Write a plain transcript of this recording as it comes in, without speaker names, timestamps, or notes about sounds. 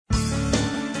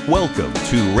Welcome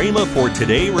to Rhema for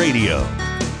Today Radio.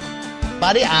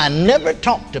 Buddy, I never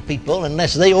talk to people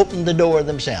unless they open the door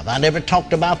themselves. I never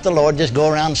talked about the Lord, just go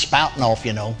around spouting off,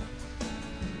 you know.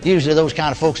 Usually those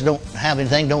kind of folks don't have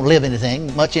anything, don't live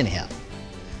anything much anyhow.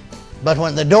 But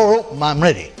when the door opens, I'm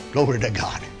ready. Glory to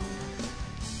God.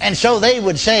 And so they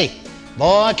would say,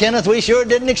 boy, Kenneth, we sure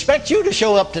didn't expect you to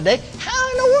show up today.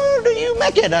 How in the world do you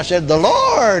make it? I said, the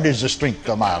Lord is the strength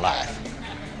of my life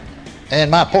and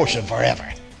my portion forever.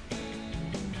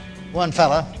 One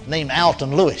fella named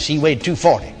Alton Lewis, he weighed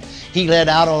 240. He let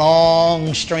out a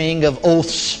long string of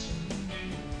oaths.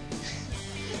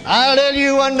 I'll tell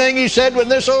you one thing, he said, when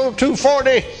this old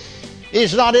 240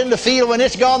 is not in the field, when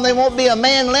it's gone, there won't be a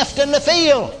man left in the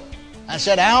field. I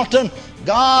said, Alton,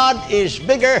 God is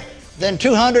bigger than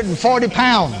 240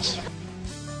 pounds.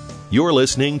 You're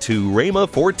listening to Rhema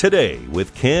for Today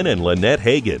with Ken and Lynette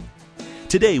Hagin.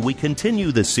 Today we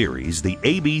continue the series, The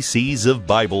ABCs of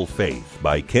Bible Faith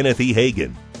by Kenneth E.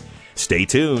 Hagin. Stay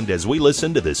tuned as we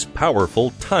listen to this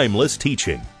powerful, timeless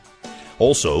teaching.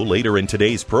 Also, later in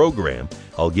today's program,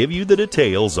 I'll give you the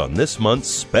details on this month's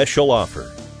special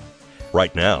offer.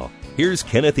 Right now, here's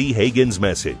Kenneth E. Hagin's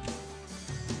message.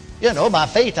 You know, by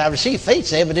faith I receive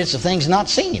faith's evidence of things not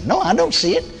seen. No, I don't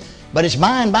see it, but it's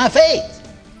mine by faith.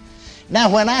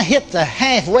 Now, when I hit the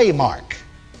halfway mark,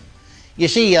 you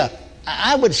see,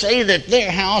 I would say that their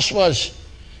house was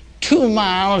 2.5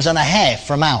 miles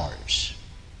from ours.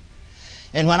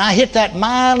 And when I hit that 1.25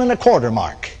 mile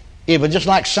mark, it was just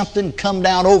like something come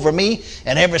down over me,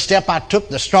 and every step I took,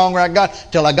 the stronger I got,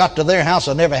 till I got to their house.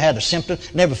 I never had a symptom,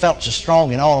 never felt so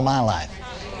strong in all of my life.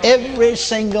 Every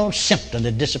single symptom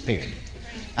had disappeared.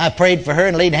 I prayed for her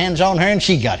and laid hands on her, and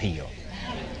she got healed.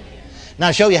 Now,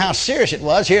 to show you how serious it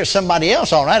was, here's somebody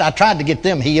else, all right. I tried to get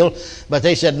them healed, but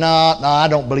they said, no, I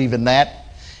don't believe in that.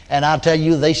 And I'll tell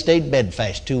you, they stayed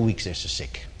bedfast 2 weeks. They're so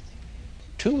sick.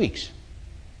 2 weeks.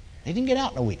 They didn't get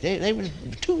out in a week. They were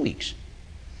 2 weeks.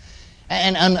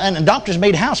 And doctors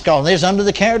made house calls. They was under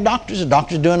the care of doctors. The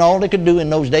doctors doing all they could do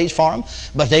in those days for them,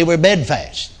 but they were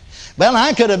bedfast. Well,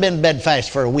 I could have been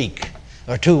bedfast for a week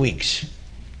or 2 weeks.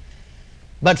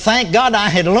 But thank God I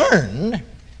had learned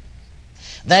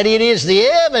that it is the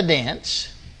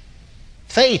evidence,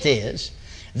 faith is,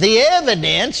 the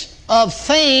evidence of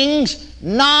things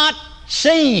not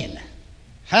seen.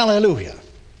 Hallelujah.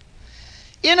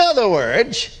 In other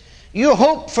words, you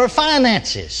hope for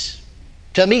finances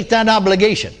to meet that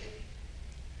obligation.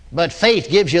 But faith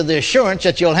gives you the assurance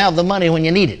that you'll have the money when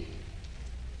you need it.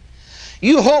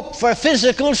 You hope for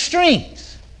physical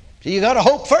strength. So you got to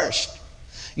hope first.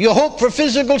 You hope for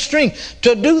physical strength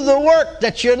to do the work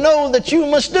that you know that you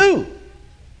must do.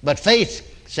 But faith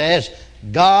says,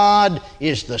 God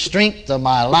is the strength of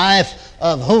my life,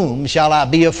 of whom shall I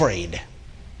be afraid?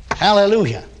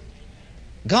 Hallelujah.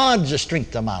 God's the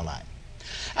strength of my life.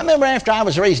 I remember after I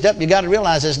was raised up, you got to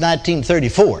realize it's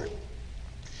 1934.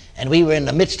 And we were in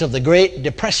the midst of the Great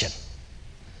Depression.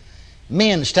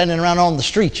 Men standing around on the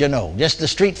street, you know, just the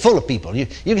street full of people. You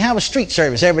can have a street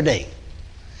service every day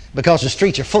because the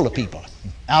streets are full of people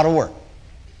out of work.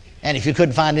 And if you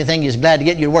couldn't find anything, you was glad to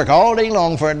get you to work all day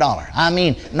long for $1. I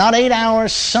mean, not 8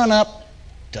 hours, sun up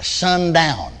to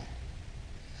sundown.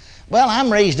 Well,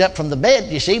 I'm raised up from the bed,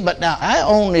 you see, but now I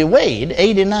only weighed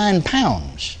 89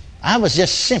 pounds. I was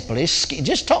just simply,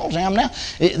 just tall as I am now.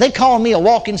 They call me a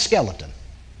walking skeleton,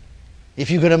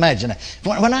 if you could imagine that.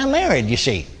 When I married, you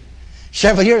see,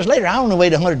 several years later, I only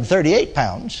weighed 138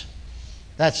 pounds.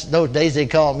 That's those days they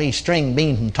called me String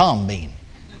Bean from Tom Bean.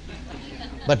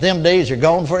 But them days are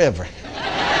gone forever.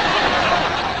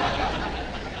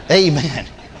 Amen.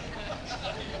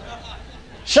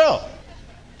 So,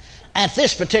 at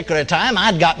this particular time,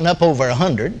 I'd gotten up over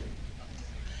 100.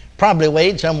 Probably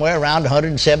weighed somewhere around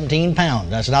 117 pounds.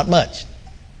 That's not much.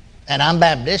 And I'm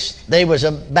Baptist. There was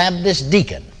a Baptist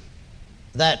deacon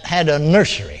that had a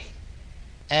nursery.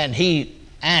 And he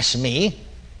asked me,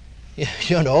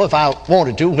 you know, if I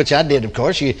wanted to, which I did, of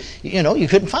course. You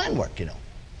couldn't find work, you know.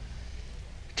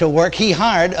 To work, he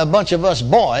hired a bunch of us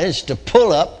boys to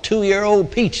pull up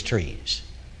 2-year-old peach trees.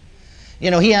 You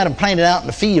know, he had them planted out in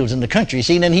the fields in the country,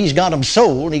 see, and then he's got them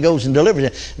sold. He goes and delivers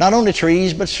it. Not only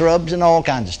trees, but shrubs and all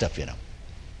kinds of stuff, you know.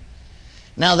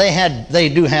 Now, they had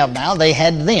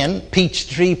then peach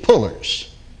tree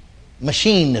pullers.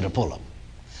 Machine that'll pull them.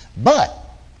 But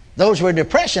those were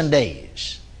Depression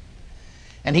days.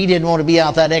 And he didn't want to be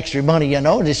out that extra money, you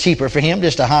know. It's cheaper for him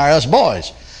just to hire us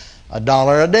boys.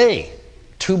 $1 a day.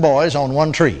 2 boys on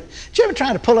 1 tree. Did you ever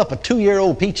try to pull up a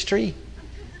 2-year-old peach tree?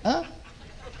 Huh?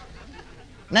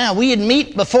 Now, we'd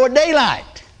meet before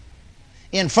daylight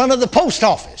in front of the post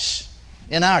office.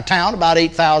 in our town, about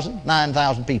 8,000,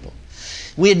 9,000 people.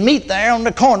 We'd meet there on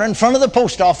the corner in front of the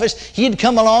post office. He'd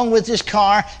come along with his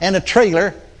car and a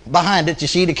trailer behind it, you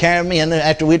see, to carry me in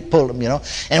after we'd pulled them, you know.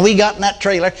 And we got in that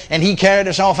trailer, and he carried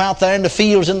us off out there in the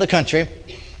fields in the country.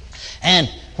 And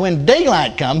when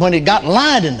daylight come, when it got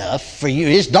light enough for you,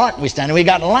 it's dark we standing, we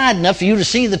got light enough for you to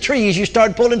see the trees, you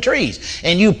started pulling trees.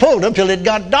 And you pulled them till it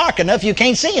got dark enough you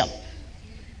can't see them.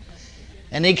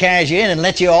 And he carries you in and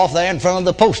lets you off there in front of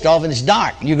the post office, and it's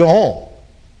dark, and you go home.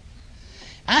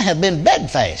 I have been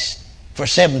bedfast for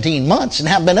 17 months and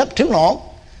haven't been up too long.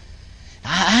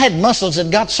 I had muscles that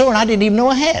got sore and I didn't even know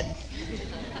I had.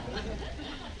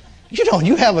 You know,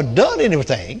 you haven't done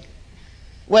anything.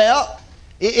 Well,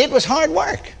 it was hard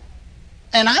work.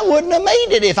 And I wouldn't have made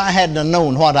it if I hadn't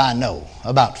known what I know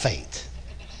about faith.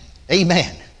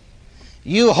 Amen.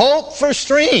 You hope for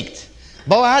strength.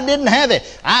 Boy, I didn't have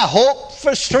it. I hoped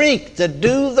for strength to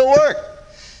do the work,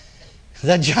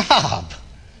 the job.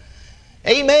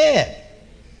 Amen.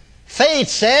 Faith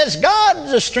says,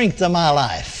 God's the strength of my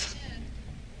life.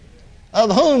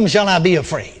 Of whom shall I be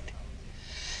afraid?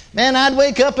 Man, I'd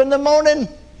wake up in the morning.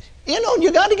 You know,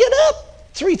 you got to get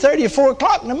up 3:30 or 4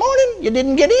 o'clock in the morning. You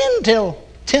didn't get in till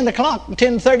 10 o'clock,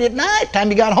 10:30 at night,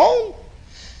 time you got home.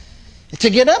 To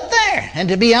get up there and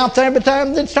to be out there by the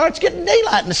time it starts getting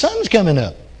daylight and the sun's coming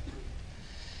up.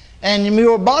 And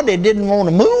your body didn't want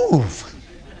to move.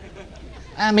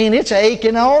 I mean, it's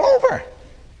aching all over.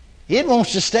 It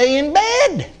wants to stay in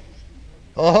bed.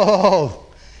 Oh,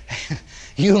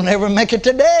 you'll never make it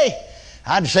today.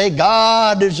 I'd say,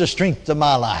 God is the strength of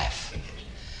my life.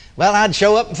 Well, I'd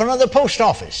show up in front of the post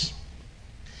office.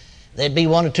 There'd be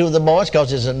 1 or 2 of the boys, because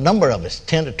there's a number of us,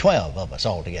 10 to 12 of us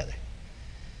all together.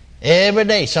 Every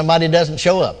day somebody doesn't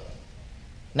show up.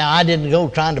 Now, I didn't go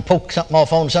trying to poke something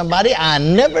off on somebody. I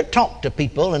never talked to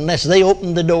people unless they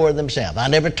opened the door themselves. I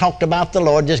never talked about the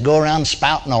Lord, just go around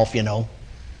spouting off, you know.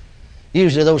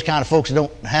 Usually those kind of folks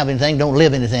don't have anything, don't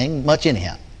live anything much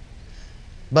anyhow.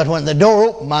 But when the door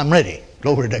opened, I'm ready.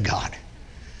 Glory to God.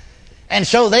 And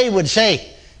so they would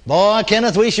say, boy,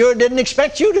 Kenneth, we sure didn't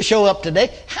expect you to show up today.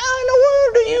 How in the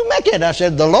world do you make it? I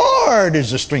said, the Lord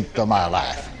is the strength of my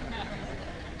life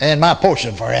and my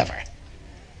portion forever.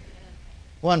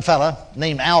 One fella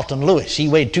named Alton Lewis, he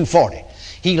weighed 240.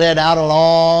 He let out a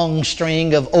long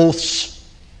string of oaths.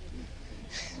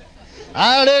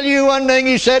 I'll tell you one thing,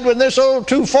 he said, when this old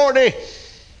 240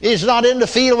 is not in the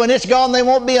field, when it's gone, there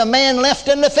won't be a man left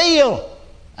in the field.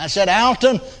 I said,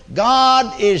 Alton,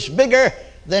 God is bigger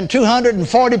than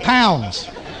 240 pounds.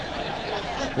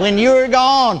 When you're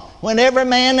gone, when every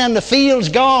man in the field's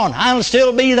gone, I'll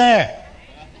still be there.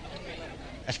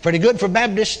 That's pretty good for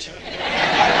Baptist.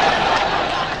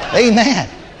 Amen.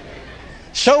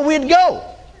 So we'd go.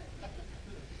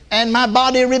 And my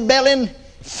body rebelling,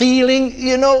 feeling,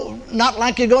 you know, not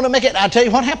like you're going to make it. I'll tell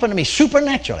you what happened to me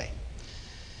supernaturally.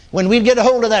 When we'd get a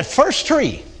hold of that first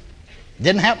tree,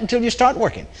 didn't happen until you start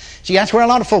working. See, that's where a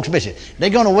lot of folks miss it. They're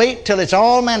going to wait till it's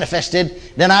all manifested,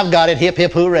 then I've got it, hip,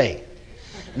 hip, hooray.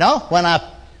 No, when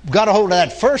I got a hold of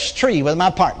that first tree with my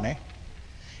partner,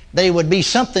 there would be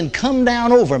something come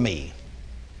down over me.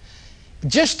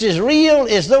 Just as real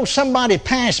as though somebody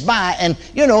passed by and,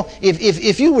 you know,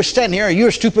 if you were standing here or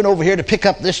you're stooping over here to pick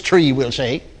up this tree, we'll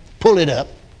say, pull it up,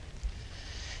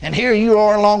 and here you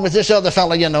are along with this other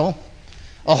fellow, you know,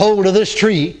 a hold of this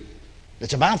tree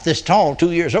that's about this tall,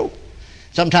 2 years old,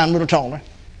 sometime a little taller,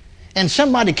 and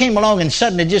somebody came along and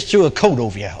suddenly just threw a coat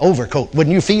over you, overcoat.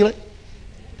 Wouldn't you feel it?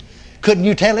 Couldn't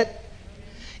you tell it?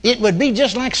 It would be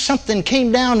just like something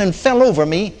came down and fell over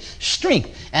me, strength,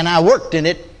 and I worked in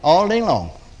it all day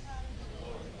long.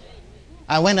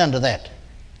 I went under that.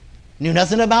 Knew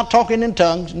nothing about talking in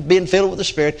tongues and being filled with the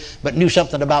Spirit, but knew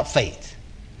something about faith.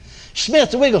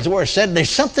 Smith Wigglesworth said there's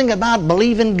something about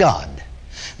believing God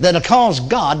that'll cause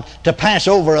God to pass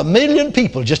over 1 million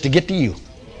people just to get to you.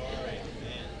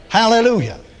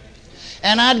 Hallelujah.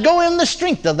 And I'd go in the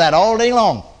strength of that all day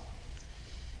long.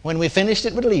 When we finished,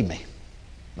 it would leave me.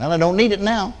 Well, I don't need it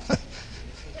now.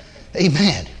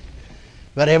 Amen.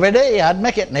 But every day I'd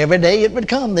make it, and every day it would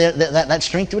come. That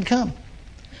strength would come.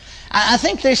 I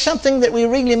think there's something that we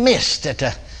really missed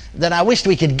that I wished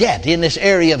we could get in this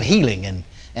area of healing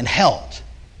and health.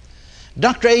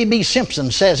 Dr. A.B.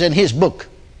 Simpson says in his book,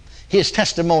 his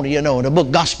testimony, you know, in the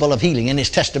book Gospel of Healing, in his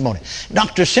testimony.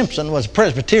 Dr. Simpson was a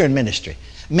Presbyterian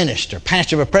minister,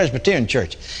 pastor of a Presbyterian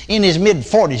church. In his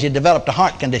mid-40s, he developed a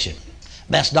heart condition.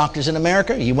 Best doctors in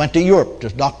America. He went to Europe.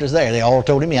 There's doctors there. They all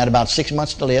told him he had about 6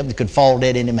 months to live. He could fall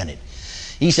dead any minute.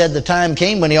 He said the time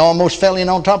came when he almost fell in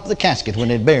on top of the casket when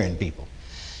they're burying people.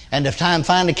 And the time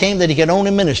finally came that he could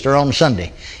only minister on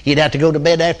Sunday. He'd have to go to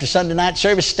bed after Sunday night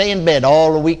service, stay in bed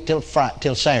all the week till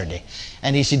Saturday.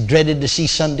 And he dreaded to see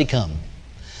Sunday come.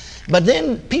 But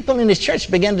then people in his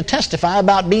church began to testify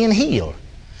about being healed.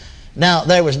 Now,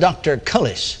 there was Dr.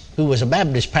 Cullis, who was a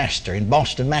Baptist pastor in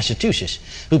Boston, Massachusetts,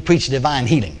 who preached divine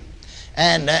healing.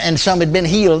 And some had been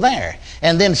healed there.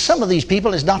 And then some of these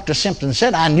people, as Dr. Simpson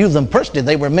said, I knew them personally.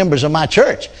 They were members of my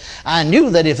church. I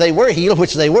knew that if they were healed,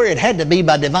 which they were, it had to be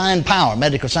by divine power.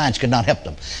 Medical science could not help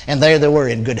them. And there they were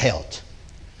in good health.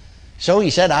 So he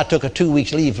said, I took a 2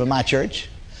 weeks leave from my church,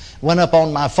 went up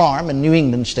on my farm in New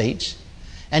England states,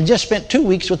 and just spent 2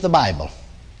 weeks with the Bible.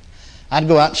 I'd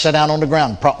go out and sit down on the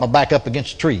ground and prop my back up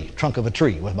against a tree, trunk of a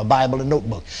tree, with my Bible and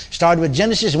notebook. Started with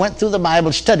Genesis, went through the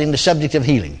Bible, studying the subject of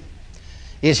healing.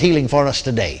 Is healing for us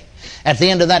today. At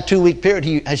the end of that 2 week period,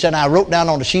 he said, I wrote down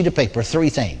on a sheet of paper 3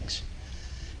 things.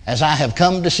 As I have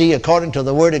come to see, according to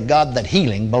the Word of God, that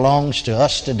healing belongs to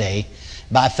us today.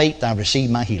 By faith, I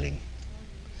received my healing.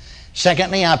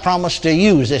 Secondly, I promise to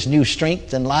use this new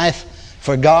strength and life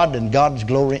for God and God's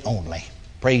glory only.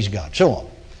 Praise God. So on.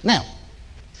 Now,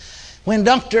 when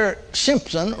Dr.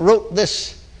 Simpson wrote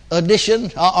this edition,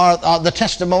 or the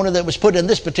testimony that was put in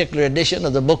this particular edition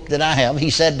of the book that I have, he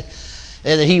said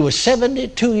that he was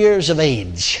 72 years of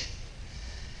age.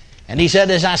 And he said,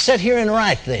 as I sit here and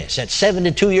write this, at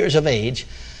 72 years of age,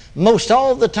 most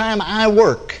all the time I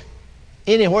work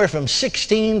anywhere from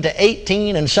 16 to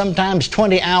 18 and sometimes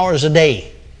 20 hours a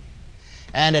day.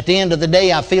 And at the end of the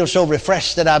day, I feel so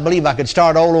refreshed that I believe I could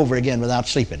start all over again without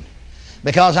sleeping.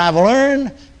 Because I've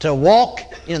learned to walk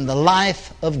in the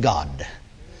life of God,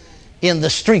 in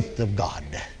the strength of God.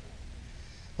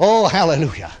 Oh,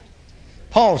 hallelujah.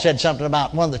 Paul said something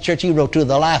about one of the church he wrote to,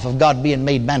 the life of God being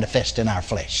made manifest in our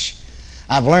flesh.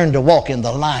 I've learned to walk in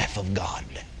the life of God.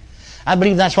 I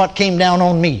believe that's what came down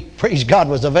on me. Praise God,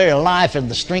 was the very life and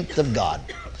the strength of God.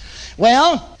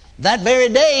 Well, that very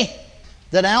day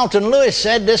that Alton Lewis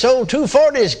said, this old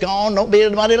 240 is gone, don't be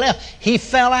anybody left, he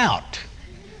fell out.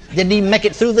 Didn't even make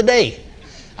it through the day.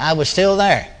 I was still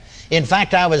there. In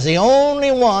fact, I was the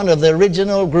only one of the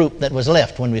original group that was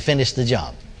left when we finished the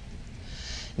job.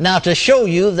 Now, to show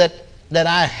you that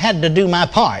I had to do my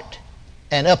part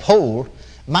and uphold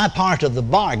my part of the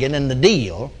bargain and the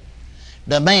deal,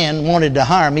 the man wanted to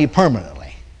hire me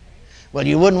permanently. Well,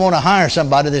 you wouldn't want to hire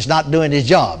somebody that's not doing his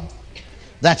job.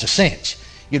 That's a cinch.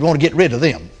 You'd want to get rid of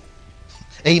them.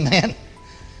 Amen.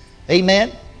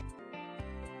 Amen.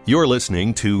 You're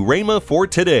listening to Rhema for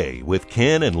Today with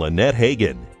Ken and Lynette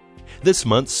Hagin. This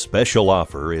month's special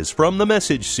offer is from the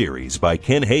Message series by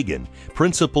Ken Hagin,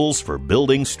 Principles for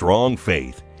Building Strong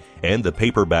Faith, and the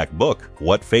paperback book,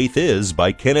 What Faith Is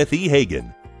by Kenneth E.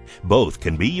 Hagin. Both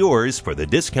can be yours for the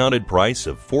discounted price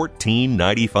of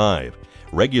 $14.95,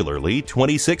 regularly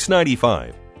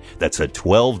 $26.95. That's a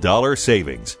 $12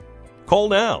 savings. Call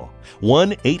now,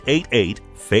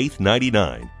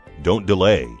 1-888-FAITH-99. Don't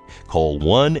delay. Call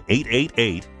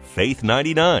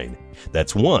 1-888-FAITH-99.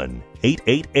 That's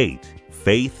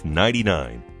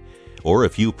 1-888-FAITH-99. Or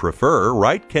if you prefer,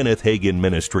 write Kenneth Hagin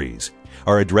Ministries.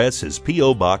 Our address is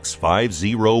P.O. Box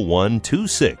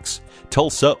 50126,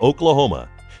 Tulsa, Oklahoma,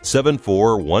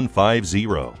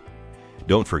 74150.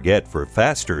 Don't forget, for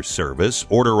faster service,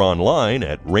 order online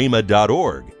at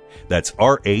rhema.org. That's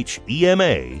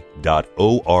RHEMA.org.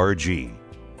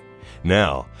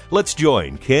 Now, let's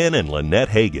join Ken and Lynette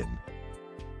Hagin.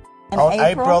 On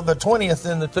April the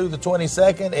 20th through the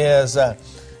 22nd is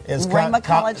Rhema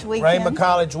College Weekend. Rhema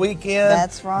College Weekend.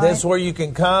 That's right. This is where you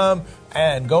can come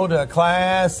and go to a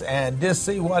class and just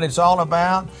see what it's all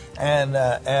about.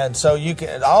 And so you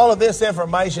can. All of this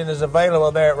information is available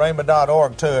there at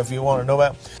rhema.org too, if you want to know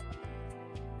about.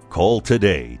 Call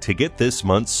today to get this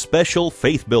month's special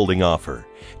faith-building offer,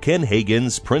 Ken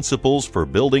Hagin's Principles for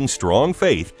Building Strong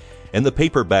Faith, and the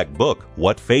paperback book,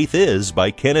 What Faith Is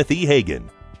by Kenneth E. Hagin.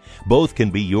 Both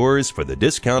can be yours for the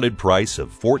discounted price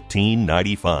of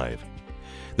 $14.95.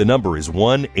 The number is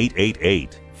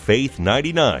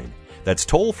 1-888-FAITH-99. That's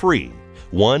toll-free,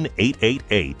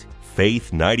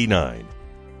 1-888-FAITH-99.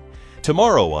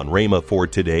 Tomorrow on Rhema for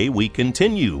Today, we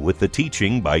continue with the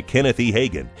teaching by Kenneth E.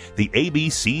 Hagin, The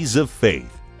ABCs of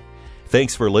Faith.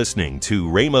 Thanks for listening to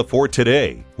Rhema for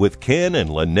Today with Ken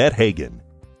and Lynette Hagin.